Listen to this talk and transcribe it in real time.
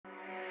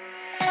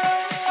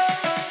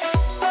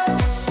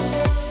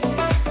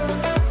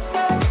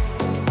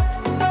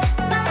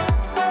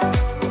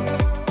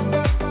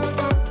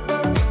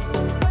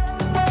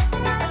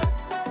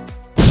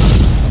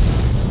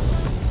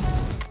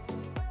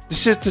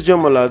is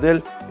Tajammul Adil.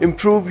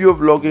 Improve your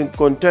vlogging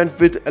content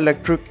with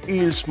Electric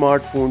Eel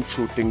smartphone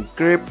shooting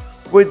grip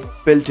with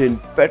built-in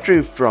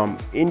battery from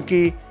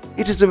INKEE.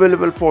 It is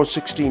available for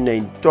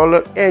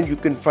 $69 and you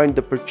can find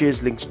the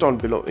purchase links down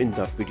below in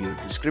the video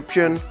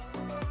description.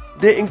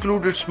 They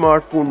included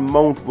smartphone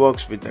mount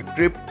works with a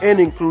grip and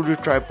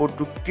included tripod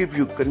to give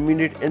you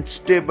convenient and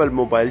stable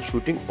mobile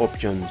shooting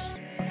options.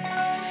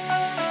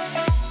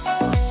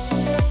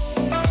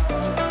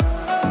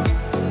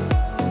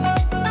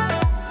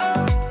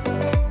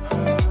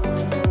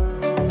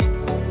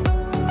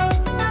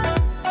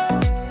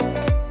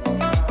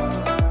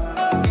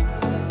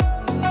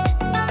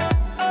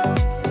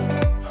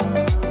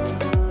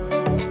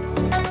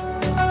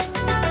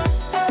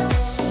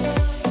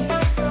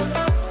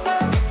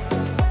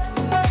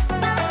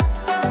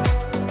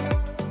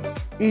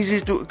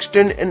 Easy to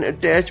extend and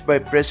attach by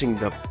pressing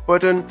the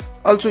button.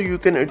 Also, you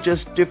can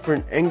adjust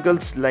different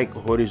angles like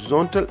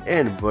horizontal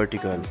and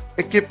vertical.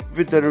 Equipped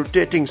with a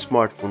rotating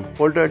smartphone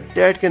holder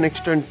that can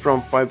extend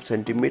from 5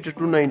 cm to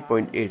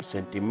 9.8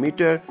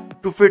 cm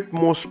to fit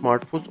most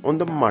smartphones on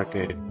the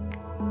market.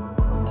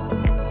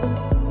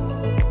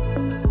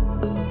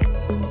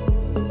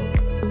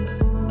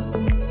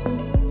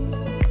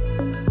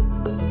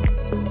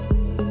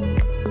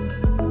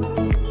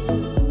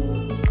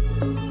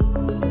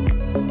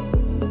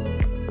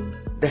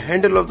 The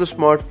handle of the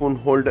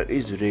smartphone holder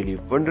is really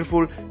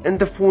wonderful and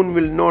the phone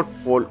will not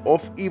fall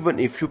off even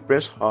if you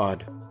press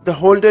hard. The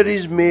holder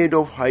is made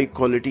of high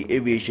quality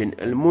aviation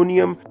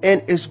aluminum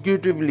and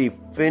executively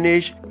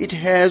finished. It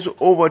has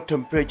over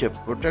temperature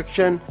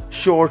protection,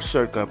 short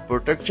circuit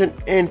protection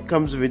and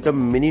comes with a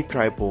mini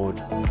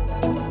tripod.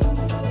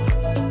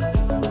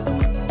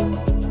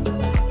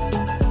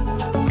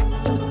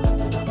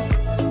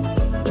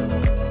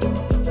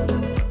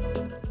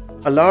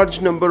 A large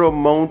number of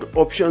mount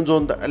options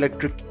on the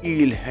Electric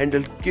Eel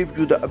handle give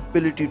you the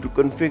ability to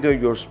configure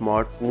your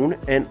smartphone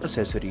and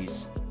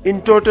accessories.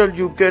 In total,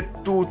 you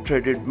get 2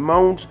 threaded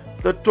mounts.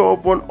 The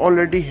top one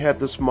already has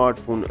the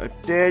smartphone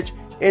attached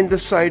and the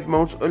side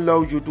mounts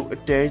allow you to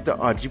attach the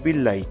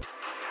RGB light.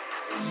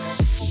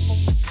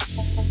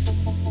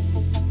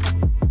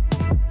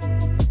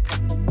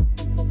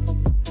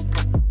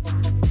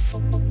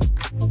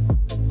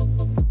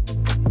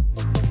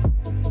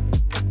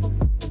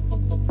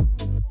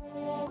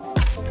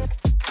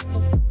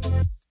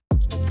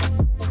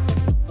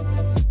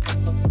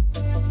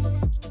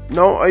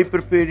 Now I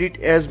prepared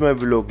it as my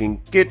vlogging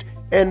kit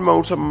and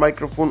mount a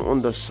microphone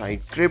on the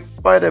side grip.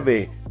 By the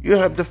way, you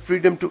have the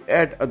freedom to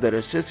add other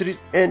accessories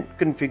and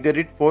configure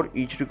it for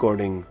each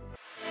recording.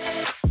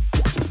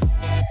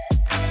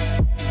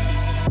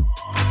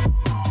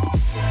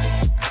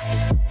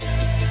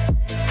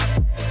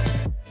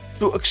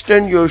 To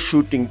extend your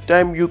shooting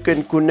time, you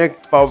can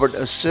connect powered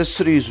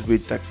accessories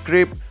with the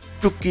grip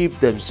to keep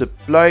them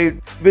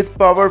supplied with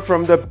power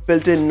from the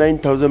built-in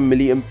 9000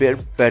 mAh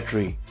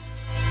battery.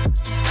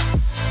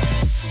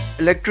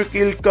 Electric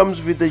Eel comes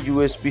with a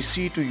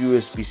USB-C to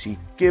USB-C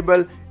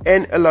cable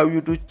and allow you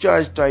to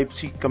charge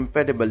Type-C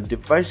compatible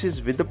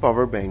devices with the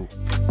power bank.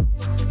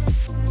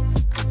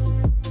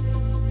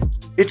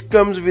 It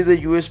comes with a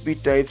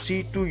USB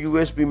Type-C to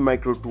USB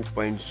Micro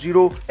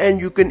 2.0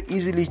 and you can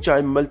easily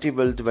charge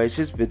multiple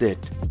devices with it.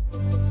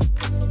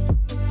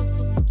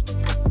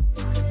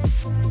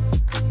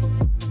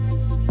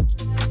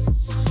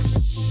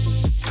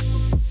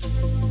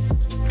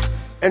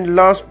 And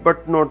last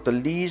but not the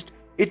least,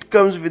 it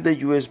comes with a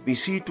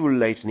USB-C to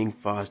lightning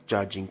fast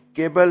charging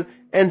cable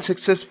and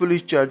successfully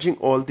charging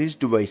all these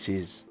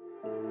devices.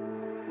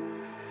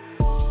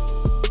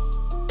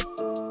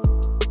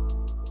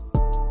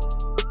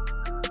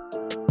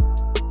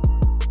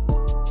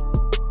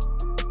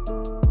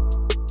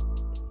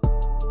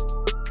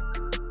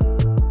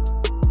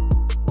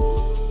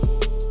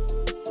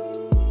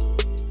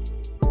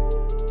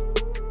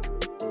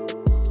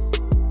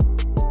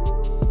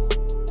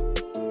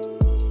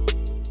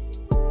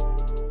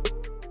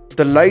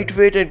 The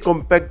lightweight and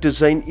compact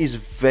design is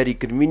very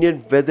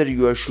convenient whether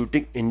you are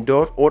shooting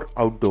indoor or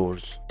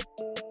outdoors.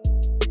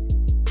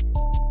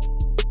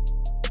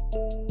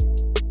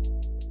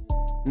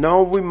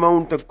 Now we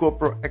mount the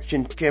GoPro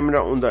action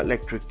camera on the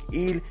Electric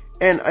Eel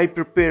and I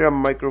prepare a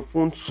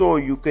microphone so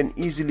you can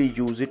easily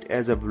use it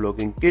as a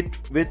vlogging kit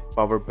with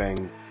power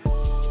bank.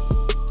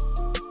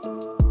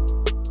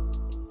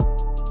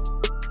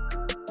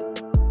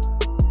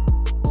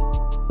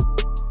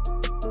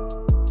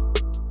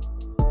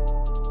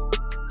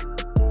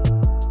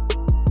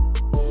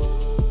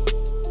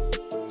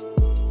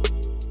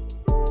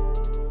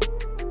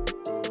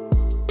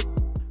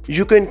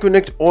 You can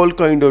connect all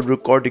kind of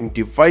recording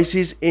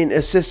devices and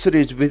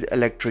accessories with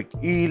Electric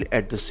Eel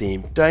at the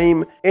same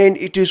time, and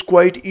it is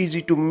quite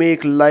easy to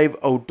make live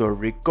outdoor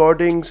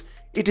recordings.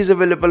 It is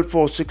available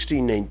for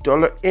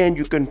 $69 and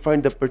you can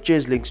find the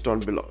purchase links down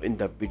below in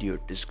the video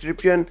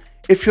description.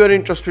 If you are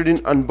interested in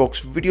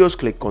unboxed videos,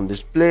 click on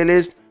this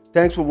playlist.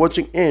 Thanks for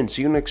watching and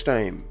see you next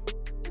time.